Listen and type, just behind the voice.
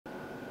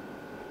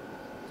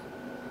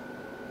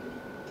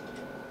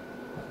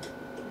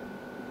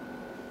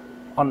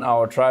On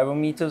our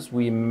tribometers,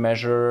 we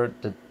measure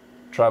the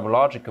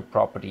tribological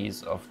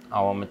properties of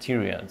our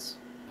materials.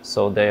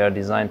 So they are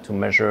designed to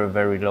measure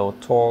very low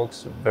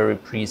torques, very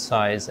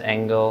precise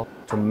angle,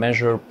 to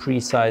measure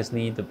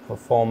precisely the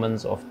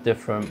performance of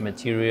different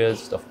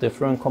materials, of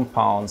different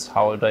compounds,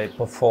 how they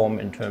perform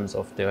in terms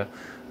of their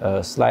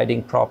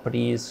sliding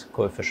properties,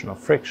 coefficient of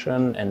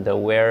friction, and the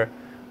wear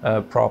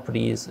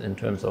properties in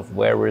terms of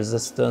wear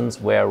resistance,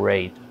 wear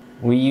rate.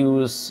 We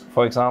use,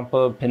 for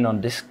example,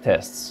 pin-on-disc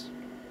tests.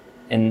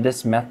 In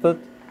this method,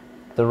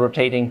 the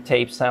rotating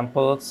tape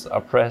samples are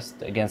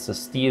pressed against a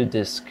steel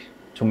disc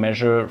to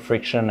measure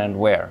friction and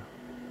wear.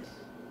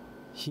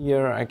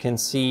 Here I can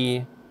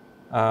see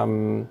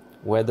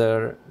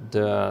whether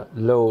the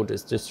load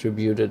is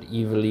distributed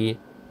evenly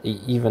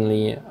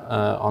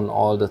on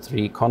all the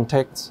three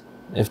contacts.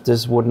 If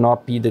this would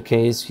not be the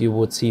case, you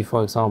would see,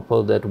 for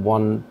example, that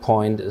one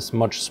point is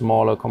much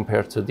smaller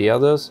compared to the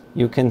others.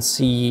 You can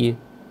see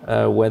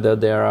whether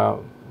there are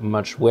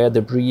much wear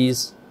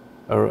debris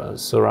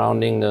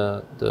surrounding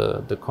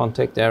the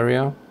contact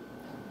area.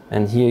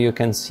 And here you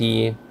can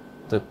see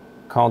the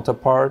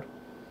counterpart,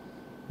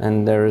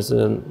 and there is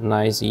a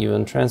nice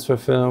even transfer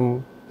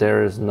film.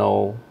 There is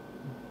no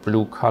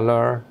blue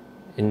color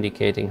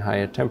indicating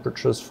higher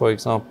temperatures, for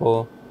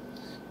example.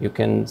 You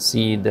can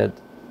see that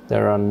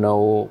there are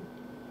no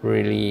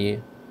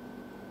really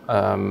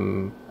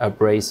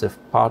abrasive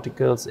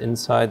particles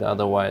inside,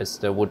 otherwise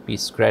there would be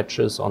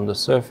scratches on the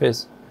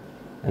surface.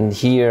 And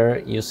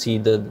here you see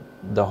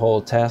the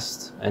whole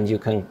test, and you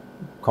can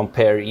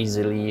compare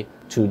easily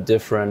to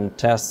different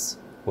tests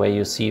where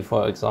you see,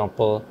 for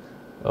example,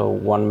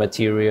 one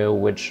material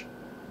which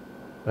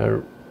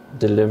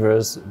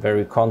delivers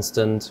very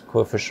constant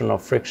coefficient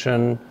of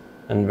friction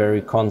and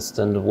very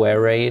constant wear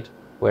rate,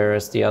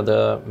 whereas the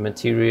other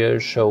material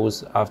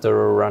shows,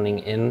 after running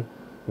in,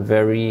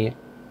 very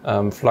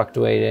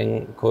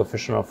fluctuating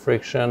coefficient of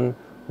friction,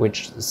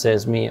 which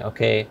says me,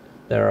 okay,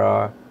 there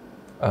are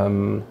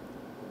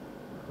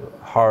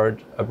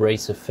hard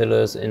abrasive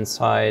fillers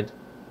inside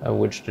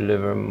which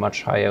deliver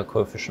much higher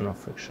coefficient of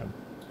friction.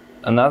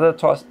 Another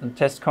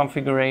test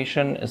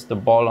configuration is the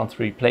ball on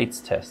three plates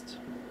test.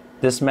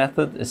 This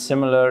method is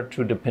similar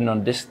to the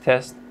pin-on-disc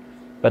test,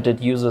 but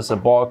it uses a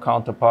ball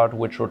counterpart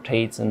which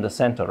rotates in the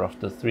center of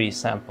the three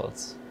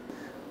samples.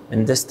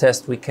 In this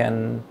test we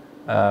can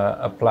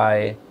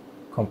apply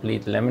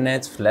complete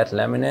laminates, flat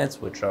laminates,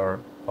 which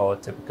are our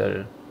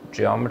typical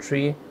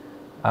geometry,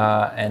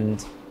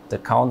 and the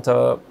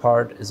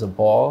counterpart is a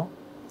ball.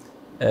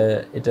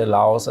 It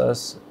allows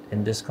us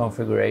in this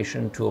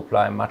configuration to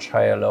apply much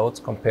higher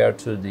loads compared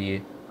to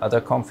the other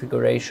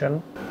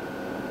configuration.